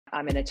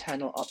I'm an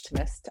eternal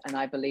optimist, and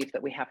I believe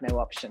that we have no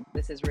option.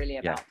 This is really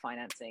about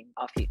financing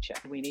our future.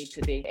 We need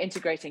to be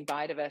integrating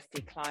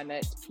biodiversity,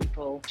 climate,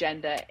 people,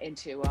 gender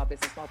into our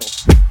business model.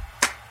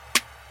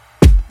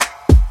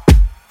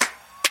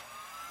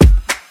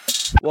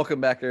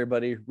 Welcome back,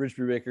 everybody. Rich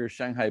Brubaker,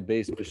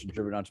 Shanghai-based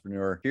mission-driven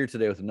entrepreneur, here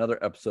today with another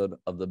episode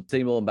of the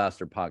Sustainable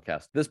Ambassador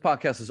podcast. This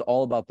podcast is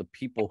all about the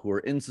people who are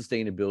in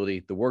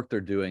sustainability, the work they're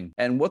doing,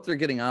 and what they're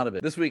getting out of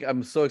it. This week,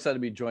 I'm so excited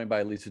to be joined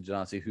by Lisa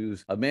Janasi,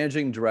 who's a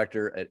managing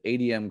director at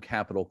ADM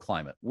Capital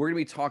Climate. We're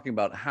going to be talking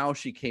about how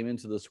she came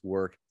into this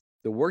work,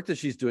 the work that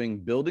she's doing,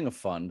 building a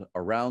fund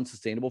around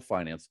sustainable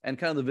finance, and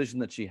kind of the vision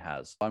that she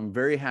has. I'm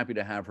very happy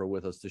to have her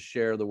with us to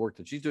share the work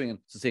that she's doing in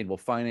sustainable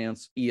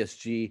finance,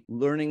 ESG,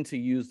 learning to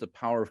use the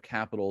power of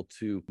capital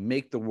to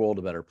make the world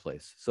a better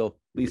place. So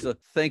Lisa,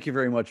 thank you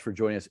very much for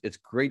joining us. It's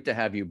great to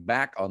have you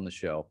back on the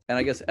show. And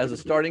I guess as a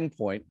starting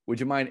point, would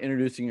you mind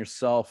introducing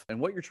yourself and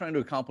what you're trying to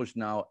accomplish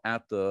now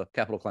at the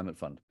Capital Climate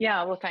Fund?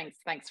 Yeah, well,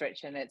 thanks,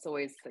 Rich. And it's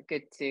always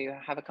good to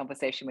have a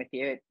conversation with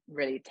you. It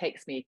really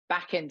takes me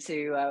back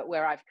into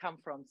where I've come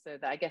from. So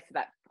that I guess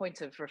that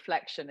point of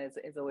reflection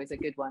is always a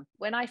good one.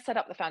 When I set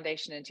up the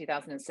foundation in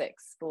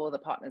 2006 for the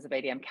partners of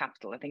ADM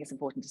Capital, I think it's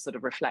important to sort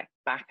of reflect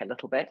back a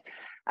little bit.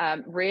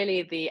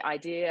 Really, the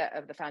idea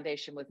of the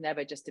foundation was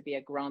never just to be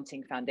a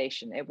granting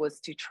foundation. It was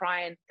to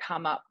try and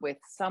come up with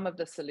some of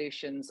the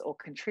solutions or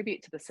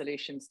contribute to the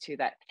solutions to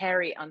that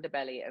hairy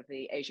underbelly of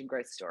the Asian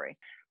growth story.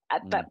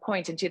 At that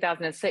point in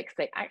 2006,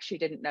 they actually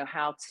didn't know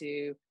how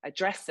to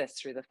address this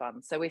through the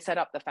fund. So we set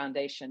up the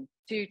foundation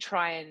to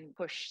try and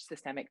push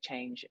systemic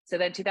change. So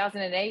then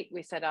 2008,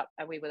 we set up,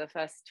 and we were the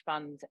first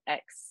fund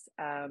ex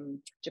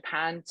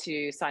Japan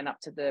to sign up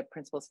to the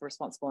Principles for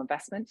Responsible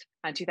Investment.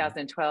 And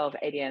 2012,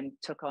 ADM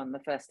took on the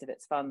first of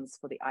its funds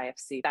for the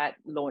IFC. That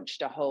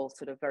launched a whole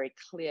sort of very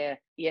clear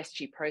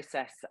ESG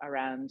process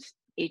around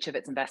each of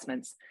its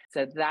investments.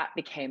 So that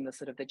became the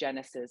sort of the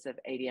genesis of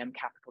ADM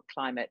Capital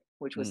Climate,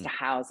 which was to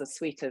house a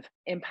suite of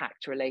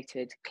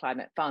impact-related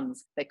climate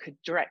funds that could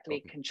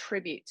directly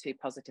contribute to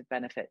positive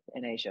benefit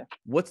in Asia.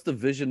 What's the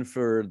vision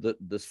for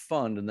this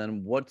fund, and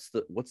then what's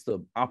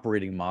the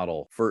operating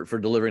model for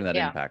delivering that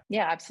impact?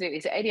 Yeah, absolutely.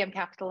 So ADM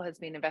Capital has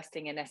been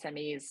investing in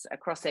SMEs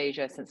across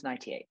Asia since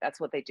 '98. That's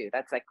what they do.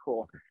 That's their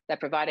core. They're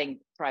providing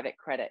private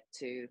credit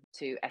to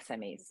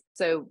SMEs.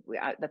 So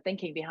the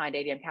thinking behind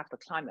ADM Capital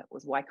Climate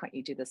was, why can't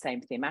you do the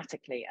same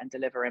thematically and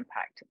deliver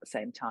impact at the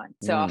same time?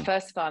 So our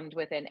first fund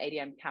within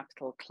ADM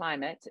Capital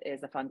Climate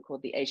is a fund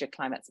called the Asia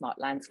Climate Smart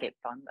Landscape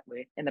Fund that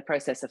we're in the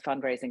process of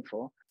fundraising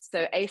for.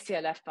 So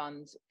ACLF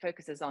fund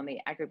focuses on the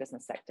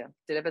agribusiness sector,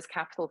 delivers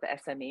capital to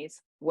SMEs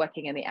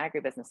working in the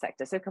agribusiness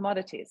sector. So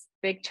commodities.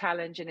 Big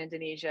challenge in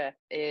Indonesia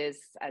is,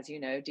 as you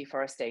know,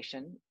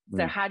 deforestation.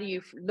 So how do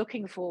you,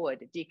 looking forward,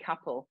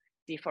 decouple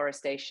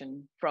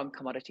deforestation from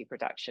commodity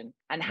production?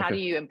 And how do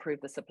you improve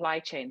the supply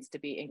chains to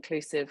be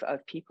inclusive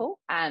of people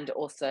and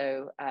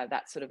also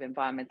that sort of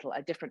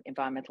a different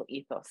environmental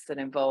ethos that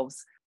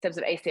involves, in terms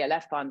of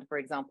ACLF fund, for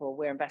example,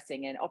 we're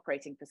investing in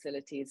operating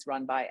facilities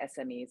run by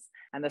SMEs,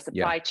 and the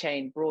supply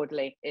chain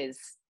broadly is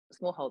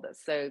smallholders,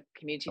 so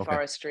community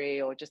forestry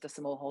or just a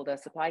smallholder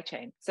supply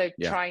chain. So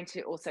trying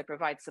to also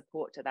provide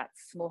support to that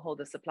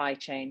smallholder supply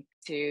chain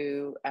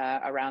to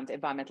around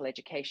environmental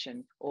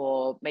education,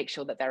 or make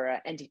sure that there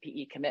are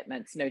NDPE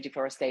commitments, no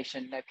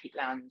deforestation, no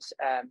peatland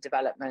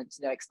development,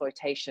 no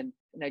exploitation,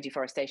 no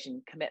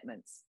deforestation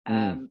commitments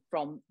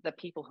from the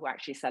people who are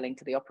actually selling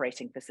to the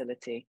operating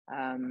facility.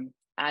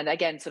 And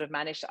again, sort of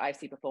manage the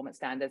IFC performance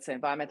standards, so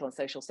environmental and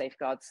social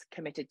safeguards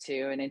committed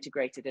to and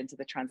integrated into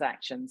the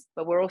transactions.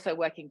 But we're also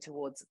working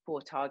towards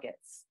 4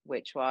 targets,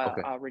 which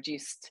are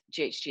reduced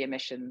GHG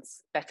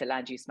emissions, better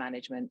land use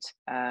management,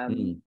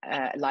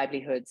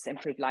 livelihoods,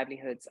 improved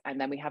livelihoods. And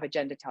then we have a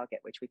gender target,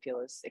 which we feel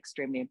is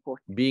extremely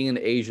important. Being an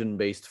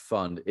Asian-based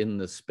fund in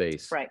this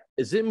space, right?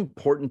 Is it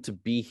important to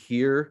be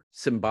here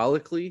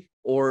symbolically,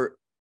 or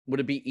would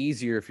it be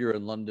easier if you're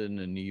in London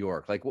and New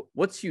York? Like,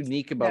 what's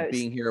unique about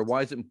being here?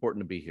 Why is it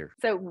important to be here?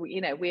 So,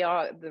 we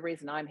are, the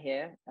reason I'm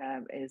here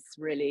is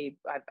really,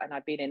 and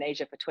I've been in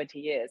Asia for 20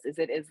 years, is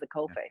it is the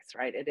coalface,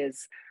 right? It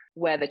is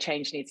where the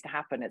change needs to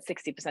happen. It's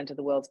 60% of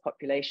the world's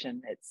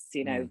population. It's,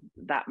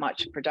 that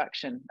much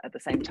production at the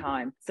same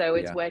time. So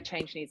it's where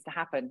change needs to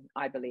happen,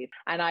 I believe.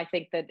 And I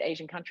think that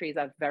Asian countries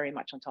are very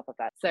much on top of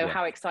that. So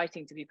how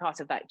exciting to be part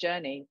of that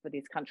journey for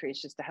these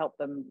countries, just to help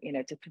them,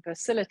 to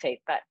facilitate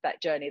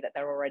that journey that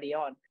they're already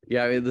on.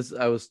 Yeah,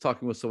 I was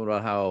talking with someone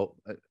about how,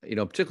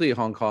 particularly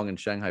Hong Kong and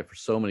Shanghai for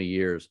so many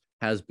years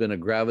has been a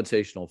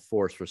gravitational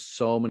force for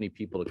so many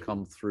people to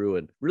come through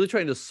and really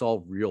trying to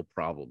solve real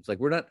problems. Like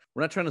we're not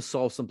trying to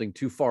solve something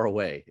too far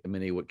away in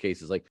many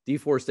cases. Like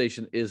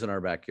deforestation is in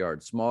our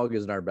backyard, smog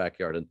is in our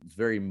backyard, and it's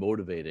very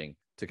motivating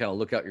to kind of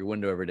look out your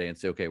window every day and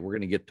say, okay, we're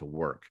going to get to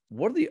work.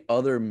 What do the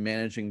other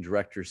managing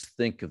directors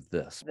think of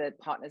this? The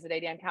partners at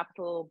ADM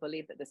Capital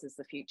believe that this is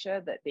the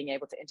future, that being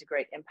able to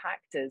integrate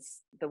impact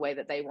is the way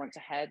that they want to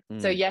head.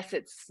 So yes,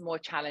 it's more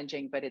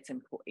challenging, but it's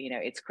important,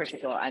 it's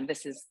critical. And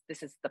this is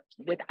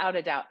without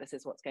a doubt, this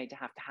is what's going to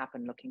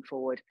happen looking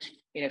forward,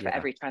 for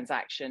every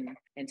transaction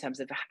in terms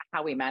of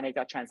how we manage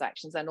our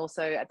transactions. And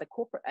also at the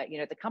corporate,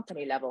 at the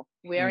company level,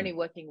 we're only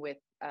working with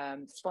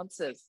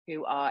sponsors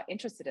who are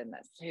interested in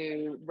this,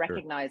 who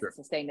recognize that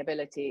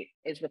sustainability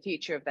is the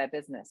future of their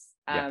business,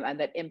 and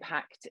that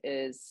impact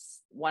is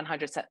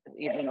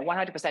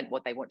 100%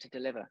 what they want to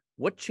deliver.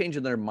 What changed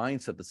in their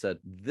mindset that said,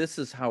 this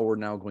is how we're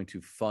now going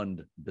to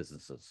fund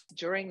businesses?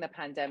 During the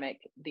pandemic,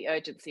 the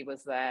urgency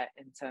was there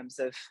in terms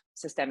of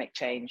systemic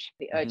change,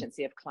 the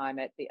urgency of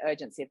climate, the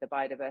urgency of the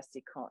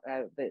biodiversity,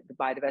 the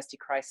biodiversity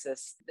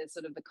crisis. The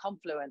sort of the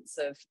confluence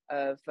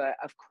of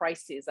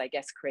crises, I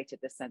guess, created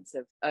this sense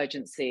of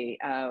urgency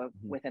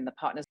within the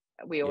partners.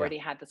 We already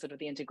had the sort of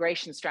the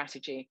integration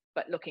strategy,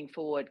 but looking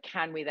forward,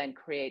 can we then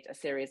create a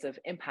series of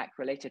impact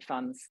related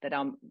funds that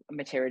are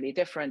materially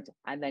different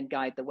and then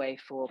guide the way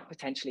for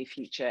potentially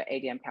future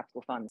ADM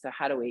Capital funds? So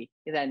how do we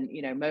then,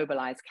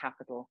 mobilize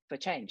capital for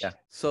change? Yeah.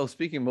 So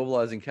speaking of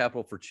mobilizing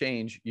capital for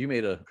change, you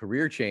made a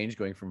career change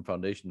going from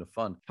foundation to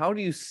fund. How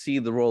do you see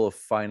the role of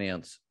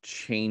finance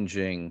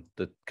changing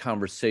the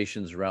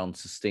conversations around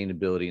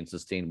sustainability and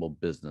sustainable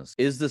business?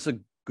 Is this a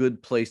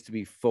good place to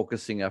be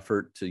focusing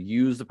effort to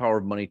use the power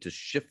of money to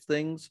shift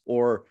things?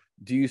 Or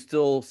do you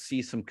still see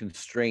some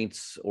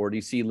constraints, or do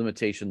you see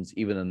limitations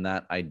even in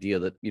that idea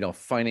that,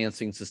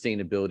 financing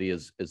sustainability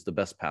is the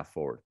best path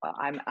forward? Well,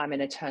 I'm an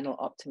eternal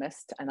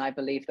optimist, and I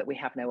believe that we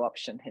have no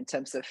option in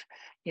terms of,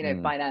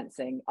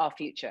 financing our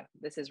future.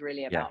 This is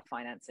really about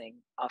financing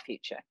our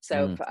future.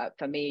 So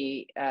for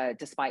me,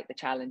 despite the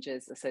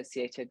challenges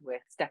associated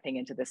with stepping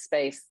into this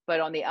space,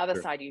 but on the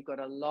other side, you've got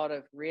a lot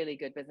of really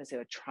good businesses who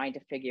are trying to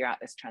figure out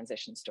this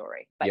transition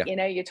story. But,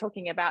 you're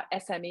talking about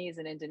SMEs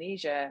in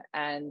Indonesia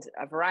and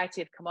a variety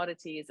of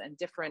commodities and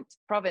different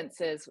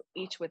provinces,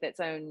 each with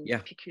its own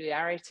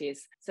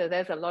peculiarities. So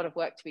there's a lot of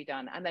work to be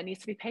done, and there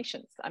needs to be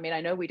patience. I mean,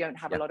 I know we don't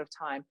have a lot of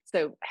time.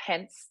 So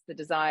hence the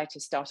desire to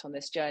start on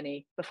this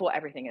journey before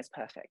everything is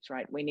perfect,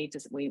 right? We need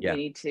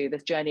to,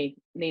 this journey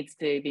needs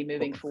to be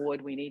moving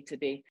forward. We need to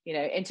be,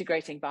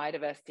 integrating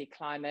biodiversity,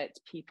 climate,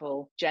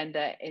 people,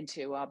 gender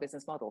into our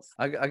business models.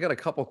 I got a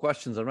couple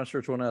questions. I'm not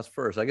sure which one to ask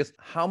first. I guess,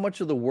 how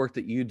much of the work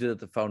that you did at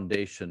the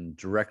foundation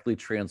directly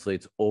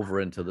translates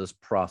over into this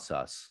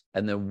process?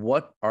 And then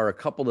what are a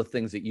couple of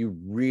things that you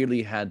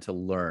really had to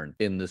learn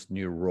in this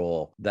new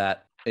role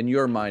that, in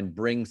your mind,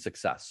 bring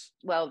success?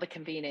 Well, the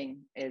convening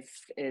is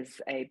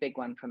a big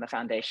one from the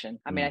foundation.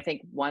 I mean, I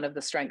think one of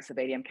the strengths of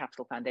ADM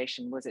Capital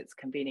Foundation was its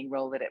convening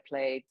role that it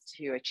played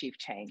to achieve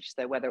change.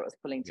 So whether it was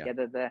pulling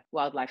together the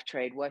Wildlife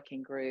Trade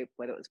Working Group,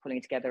 whether it was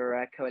pulling together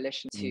a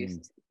coalition to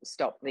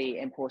stop the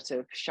import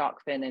of shark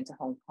fin into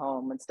Hong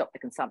Kong and stop the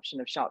consumption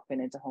of shark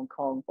fin into Hong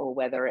Kong, or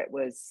whether it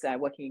was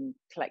working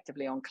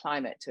collectively on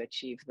climate to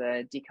achieve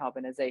the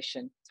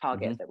decarbonisation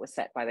target that was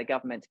set by the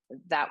government.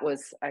 That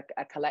was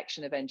a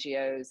collection of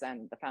NGOs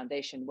and the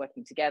foundation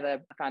working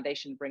together, a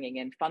foundation bringing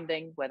in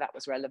funding where that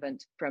was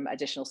relevant from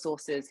additional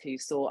sources who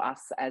saw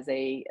us as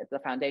the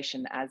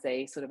foundation as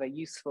a sort of a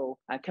useful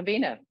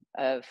convener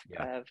of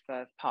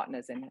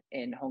partners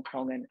in Hong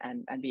Kong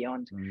and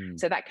beyond.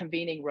 So that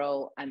convening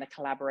role and the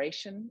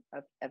collaboration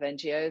of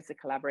NGOs, the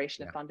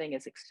collaboration of funding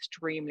is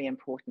extremely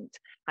important.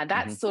 And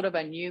that's sort of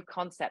a new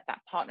concept. That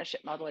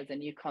partnership model is a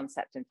new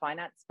concept in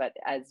finance, but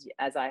as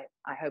I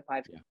hope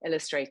I've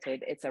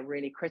illustrated, it's a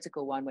really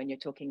critical one when you're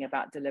talking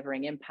about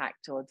delivering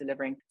impact or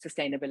delivering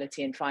sustainability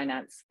in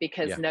finance,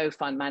 because no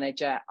fund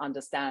manager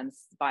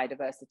understands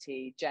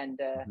biodiversity,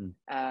 gender,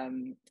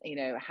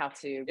 how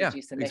to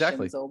reduce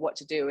emissions or what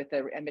to do with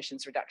the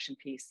emissions reduction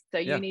piece. So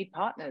you need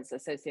partners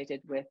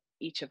associated with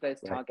each of those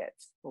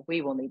targets. Well,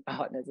 we will need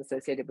partners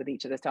associated with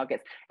each of those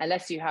targets,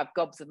 unless you have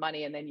gobs of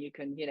money and then you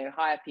can,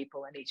 hire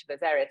people in each of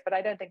those areas. But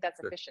I don't think that's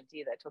efficient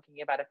either,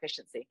 talking about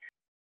efficiency.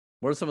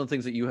 What are some of the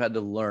things that you had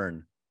to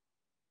learn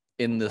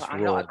in this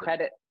role?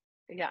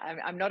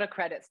 I'm not a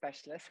credit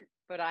specialist,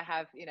 but I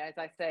have, as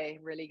I say,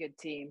 really good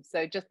team.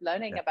 So just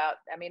learning about,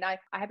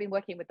 I have been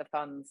working with the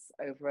funds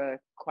over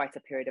quite a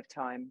period of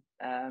time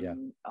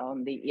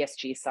on the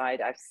ESG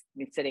side. I've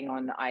been sitting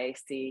on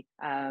IAC,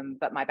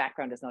 but my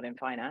background is not in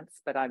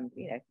finance, but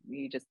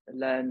you just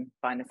learn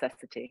by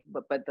necessity.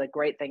 But the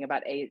great thing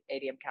about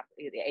ADM Capital,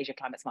 the Asia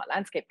Climate Smart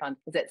Landscape Fund,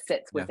 is it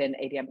sits within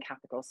ADM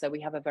Capital. So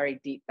we have a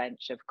very deep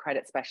bench of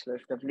credit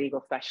specialists, of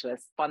legal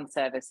specialists, fund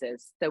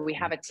services. So we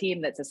have a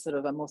team that's a sort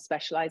of a more specialist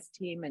specialized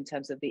team in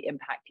terms of the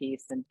impact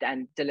piece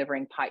and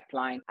delivering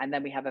pipeline. And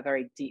then we have a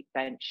very deep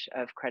bench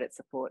of credit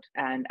support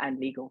and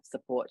legal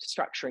support,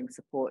 structuring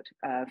support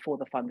for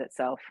the fund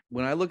itself.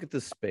 When I look at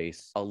this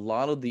space, a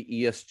lot of the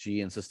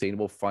ESG and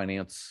sustainable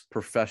finance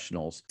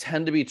professionals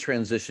tend to be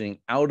transitioning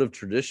out of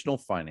traditional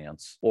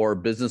finance or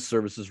business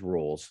services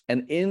roles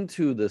and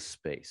into this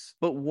space.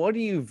 But what do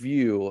you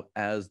view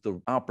as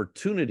the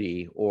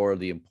opportunity or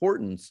the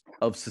importance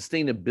of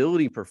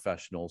sustainability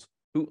professionals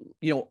who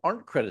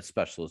aren't credit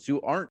specialists,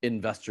 who aren't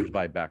investors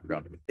by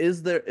background?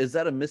 Is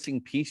that a missing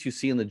piece you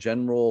see in the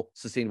general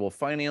sustainable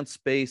finance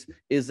space?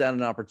 Is that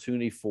an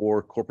opportunity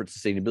for corporate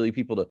sustainability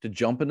people to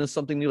jump into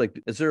something new? Like,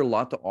 is there a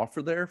lot to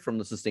offer there from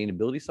the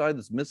sustainability side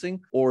that's missing?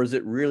 Or is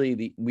it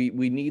really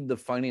we need the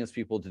finance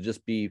people to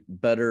just be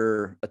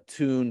better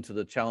attuned to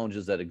the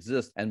challenges that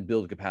exist and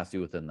build capacity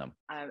within them?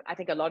 I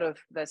think a lot of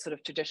the sort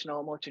of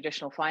more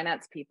traditional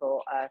finance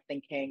people are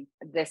thinking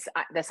there's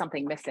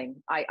something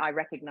missing. I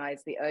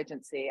recognize the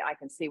urgency. I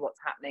can see what's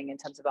happening in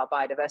terms of our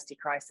biodiversity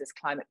crisis,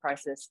 climate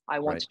crisis. I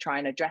want to try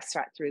and address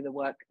that through the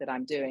work that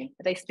I'm doing.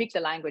 They speak the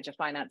language of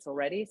finance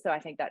already, so I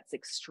think that's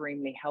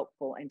extremely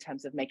helpful in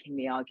terms of making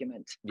the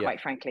argument,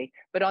 quite frankly.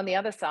 But on the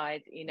other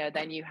side,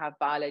 then you have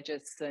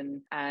biologists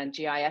and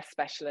GIS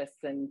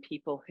specialists and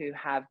people who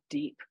have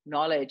deep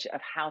knowledge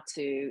of how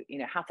to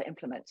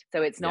implement.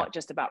 So it's not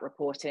just about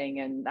reporting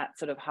and that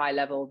sort of high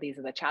level, these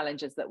are the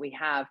challenges that we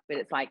have, but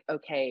it's like,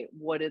 okay,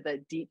 what are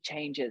the deep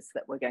changes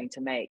that we're going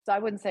to make? So I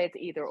wouldn't say it's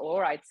either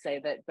or. I'd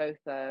say that both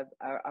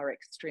are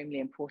extremely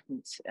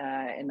important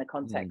in the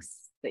context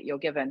that you're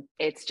given.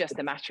 It's just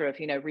a matter of,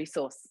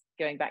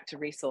 going back to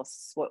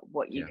resource,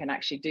 what you can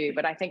actually do.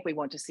 But I think we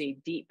want to see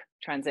deep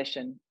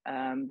transition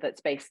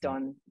that's based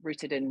on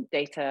rooted in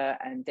data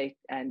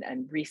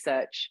and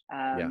research,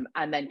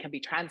 and then can be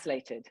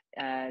translated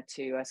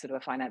to a sort of a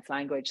finance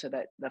language so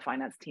that the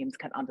finance teams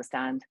can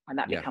understand, and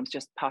that becomes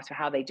just part of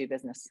how they do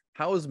business.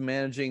 How is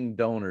managing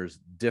donors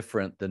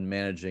different than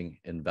managing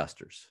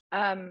investors?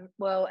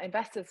 Well,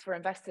 for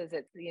investors,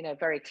 it's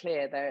very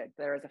clear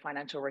there is a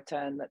financial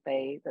return that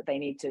they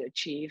need to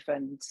achieve,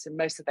 and so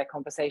most of their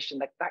conversation,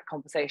 that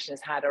conversation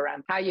is had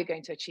around how you're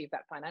going to achieve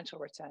that financial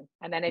return.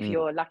 And then if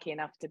you're lucky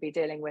enough to be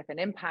dealing with an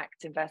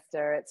impact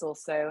investor, it's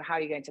also how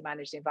you're going to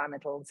manage the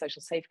environmental and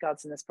social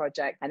safeguards in this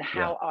project, and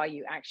how are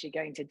you actually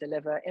going to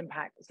deliver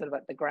impact sort of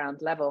at the ground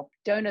level.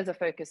 Donors are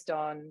focused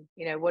on,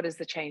 what is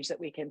the change that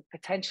we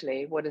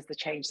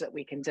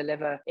can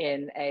deliver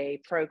in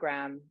a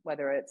program,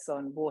 whether it's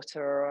on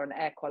water or on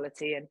air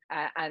quality,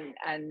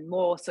 and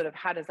more sort of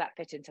how does that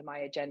fit into my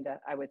agenda,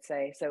 I would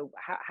say. So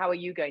how are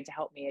you going to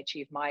help me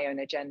achieve my own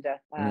agenda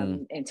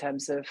in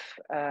terms of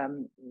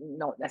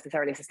not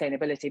necessarily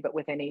sustainability, but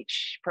within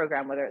each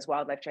program, whether it's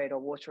wildlife trade or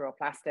water or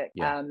plastic,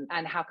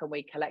 and how can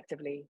we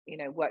collectively,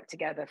 work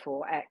together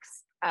for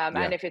X?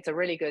 And if it's a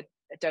really good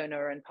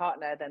donor and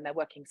partner, then they're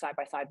working side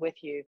by side with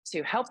you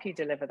to help you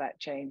deliver that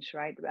change,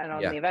 right? And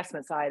on the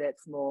investment side,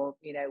 it's more,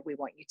 we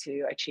want you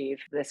to achieve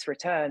this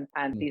return,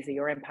 and these are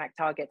your impact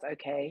targets.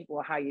 Okay,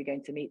 well, how are you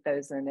going to meet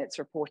those? And it's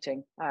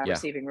reporting,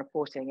 receiving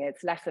reporting.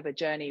 It's less of a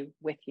journey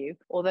with you,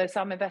 although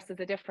some investors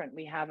are different.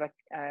 We have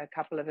a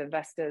couple of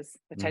investors,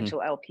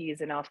 potential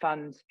LPs in our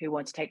fund, who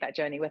want to take that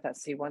journey with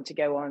us, who want to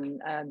go on,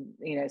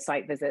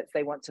 site visits.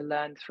 They want to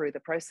learn through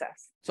the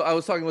process. So I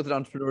was talking with an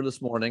entrepreneur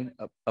this morning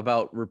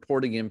about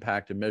reporting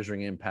impact and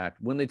measuring impact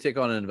when they take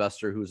on an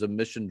investor who's a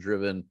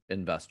mission-driven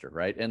investor,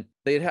 right? And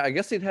they'd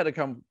had a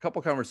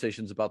couple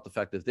conversations about the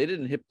fact that if they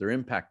didn't hit their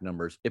impact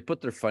numbers, it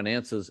put their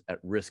finances at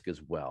risk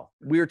as well.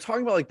 We were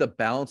talking about like the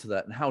balance of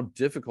that and how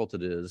difficult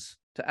it is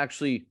to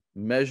actually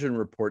measure and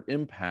report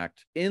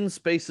impact in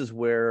spaces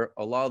where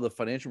a lot of the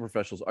financial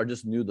professionals are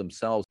just new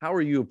themselves. How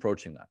are you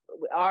approaching that?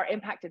 Our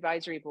impact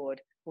advisory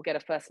board will get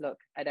a first look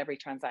at every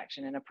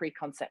transaction in a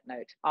pre-concept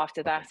note.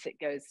 After that, it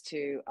goes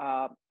to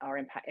our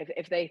impact.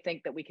 If they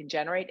think that we can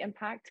generate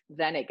impact,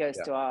 then it goes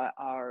to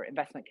our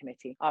investment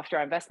committee. After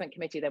our investment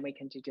committee, then we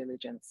can do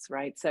diligence,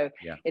 right? So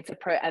it's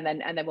and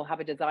then we'll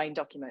have a design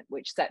document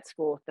which sets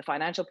forth the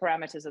financial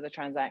parameters of the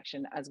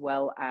transaction, as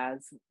well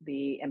as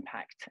the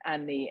impact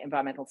and the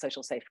environmental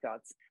social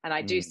safeguards. And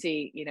I do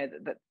see,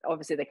 that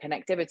obviously the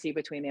connectivity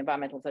between the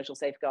environmental social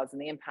safeguards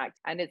and the impact,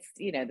 and it's,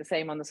 the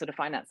same on the sort of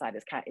finance side.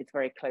 It's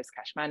very close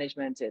cash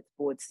management, it's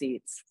board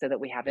seats so that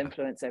we have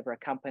influence over a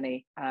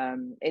company.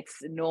 It's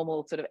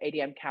normal sort of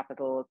ADM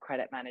capital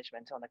credit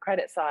management on the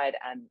credit side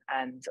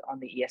and on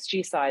the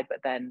ESG side, but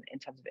then in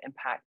terms of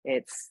impact,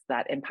 it's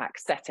that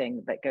impact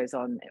setting that goes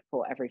on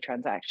for every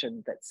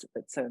transaction that's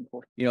so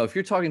important. If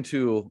you're talking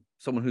to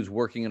someone who's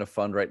working in a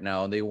fund right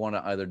now and they want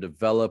to either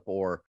develop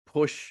or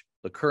push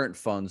the current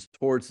funds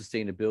towards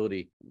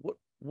sustainability,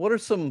 what are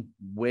some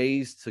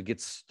ways to get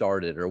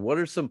started, or what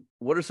are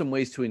some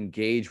ways to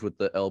engage with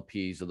the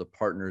LPs or the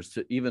partners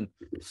to even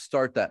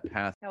start that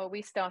path? Well,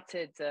 we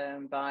started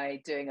by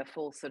doing a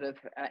full sort of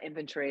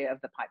inventory of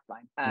the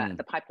pipeline, and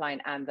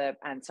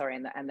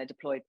the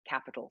deployed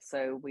capital.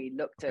 So we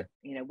looked at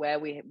where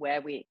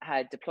we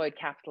had deployed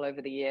capital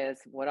over the years,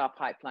 what our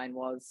pipeline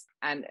was,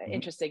 and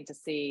interesting to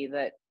see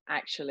that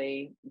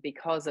actually,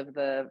 because of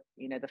the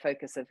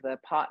focus of the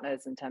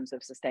partners in terms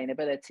of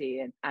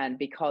sustainability, and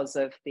because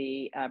of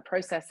the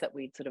process that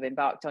we sort of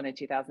embarked on in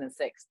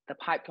 2006, the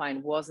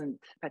pipeline wasn't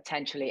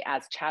potentially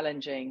as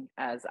challenging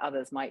as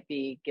others might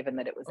be, given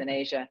that it was in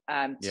Asia,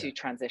 to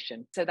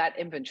transition. So that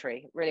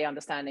inventory, really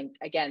understanding,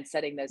 again,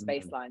 setting those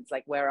baselines,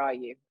 like where are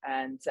you,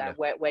 and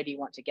where do you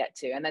want to get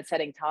to, and then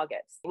setting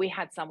targets. We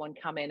had someone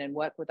come in and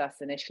work with us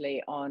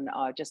initially on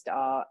our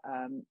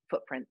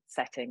footprint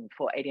setting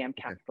for ADM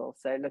Capital.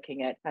 So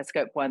looking at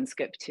scope 1,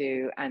 scope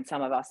 2, and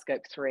some of our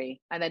scope 3,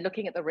 and then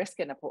looking at the risk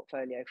in a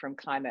portfolio from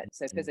climate,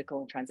 so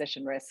physical and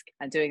transition risk,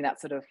 and doing that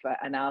sort of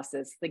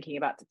analysis, thinking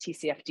about the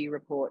TCFD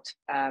report.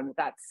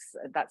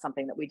 That's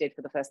something that we did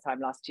for the first time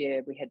last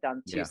year. We had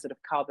done 2 sort of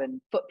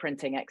carbon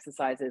footprinting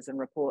exercises and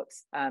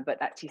reports, but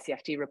that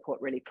TCFD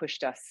report really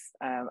pushed us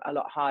a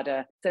lot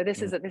harder. So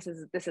this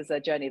is a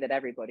journey that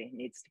everybody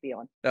needs to be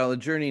on. Now, the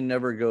journey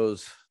never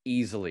goes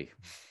easily,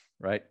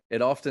 right?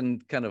 It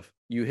often kind of,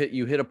 you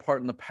hit a part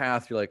in the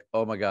path, you're like,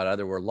 oh my God,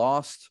 either we're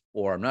lost,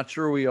 or I'm not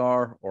sure we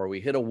are, or we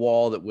hit a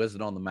wall that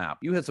wasn't on the map.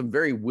 You had some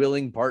very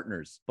willing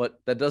partners, but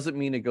that doesn't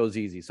mean it goes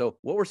easy. So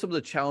what were some of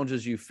the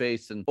challenges you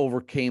faced and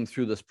overcame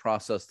through this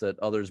process that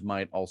others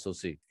might also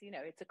see?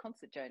 It's a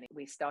constant journey.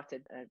 We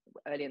started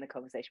early in the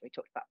conversation, we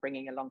talked about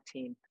bringing along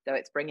team. So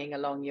it's bringing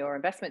along your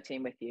investment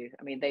team with you.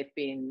 I mean, they've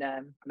been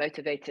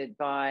motivated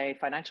by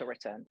financial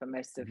return for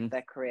most of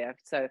their career.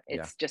 So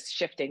it's just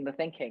shifting the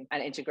thinking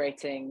and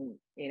integrating,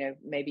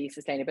 maybe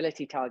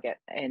sustainability target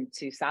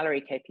into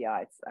salary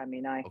KPIs.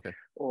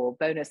 Or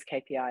bonus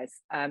KPIs.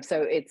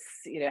 So it's,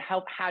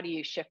 how do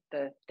you shift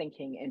the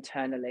thinking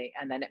internally,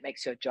 and then it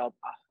makes your job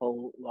a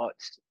whole lot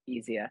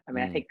easier.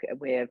 I think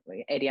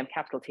ADM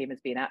Capital team has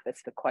been at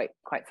this for quite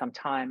some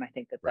time. I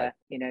think that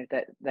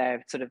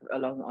they're sort of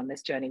along on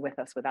this journey with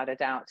us, without a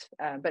doubt.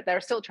 But there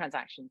are still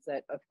transactions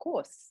that, of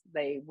course,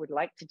 they would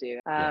like to do.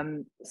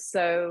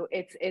 So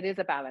it is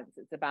a balance.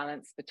 It's a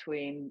balance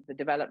between the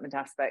development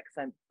aspects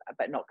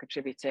but not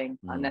contributing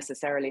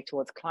unnecessarily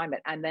towards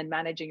climate, and then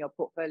managing your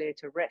portfolio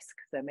to risk.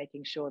 So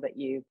making sure that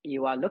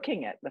you are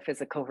looking at the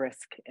physical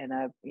risk in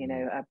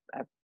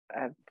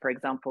for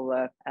example,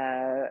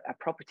 a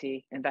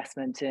property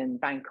investment in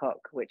Bangkok,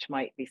 which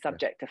might be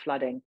subject to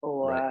flooding,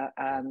 or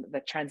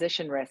the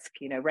transition risk,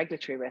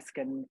 regulatory risk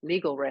and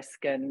legal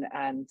risk, and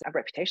a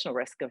reputational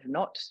risk of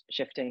not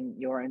shifting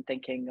your own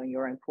thinking on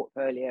your own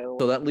portfolio.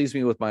 So that leaves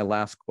me with my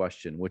last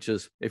question, which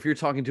is, if you're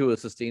talking to a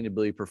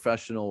sustainability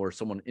professional or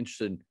someone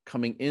interested in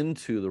coming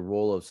into the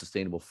role of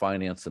sustainable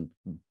finance and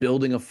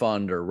building a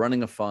fund or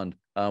running a fund,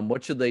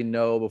 what should they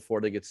know before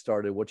they get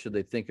started? What should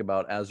they think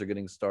about as they're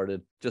getting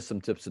started? Just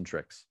some tips and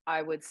tricks.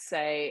 I would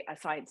say a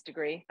science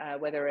degree,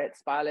 whether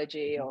it's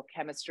biology or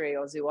chemistry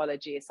or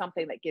zoology, is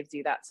something that gives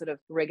you that sort of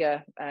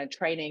rigor,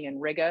 training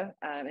and rigor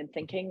in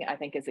thinking, I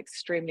think is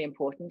extremely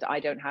important. I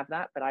don't have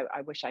that, but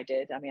I wish I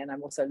did. I mean,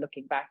 I'm also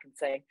looking back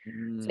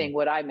and seeing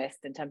what I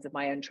missed in terms of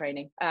my own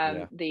training.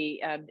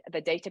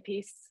 The data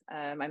piece,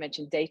 I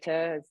mentioned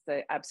data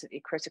is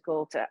absolutely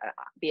critical to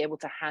be able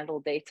to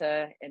handle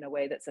data in a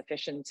way that's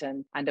efficient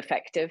and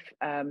effective.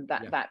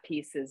 That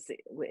piece is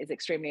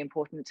extremely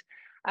important.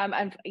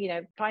 And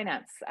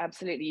finance,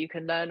 absolutely, you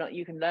can learn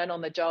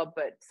on the job,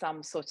 but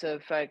some sort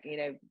of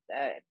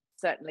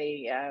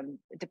certainly,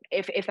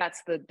 if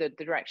that's the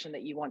direction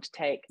that you want to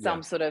take,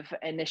 some sort of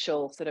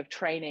initial sort of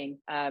training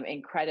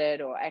in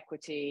credit or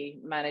equity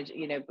manage,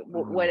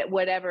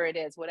 whatever it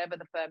is, whatever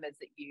the firm is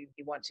that you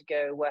want to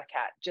go work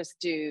at, just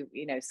do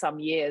some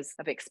years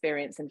of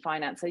experience in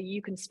finance, so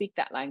you can speak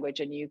that language,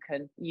 and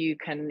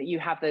you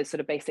have those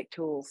sort of basic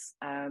tools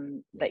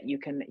that you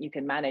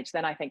can manage.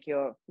 Then I think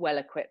you're well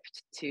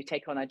equipped to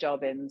take on a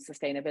job in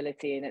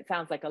sustainability. And it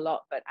sounds like a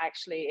lot, but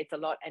actually it's a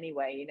lot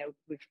anyway.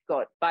 We've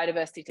got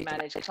biodiversity to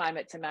manage,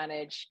 climate to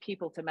manage,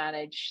 people to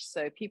manage.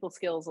 So people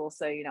skills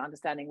also,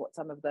 understanding what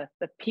some of the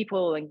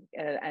people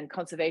and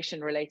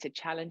conservation related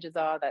challenges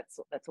are.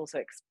 That's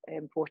also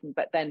important.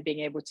 But then being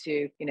able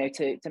to,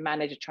 to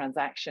manage a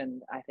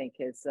transaction, I think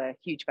is a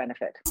huge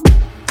benefit.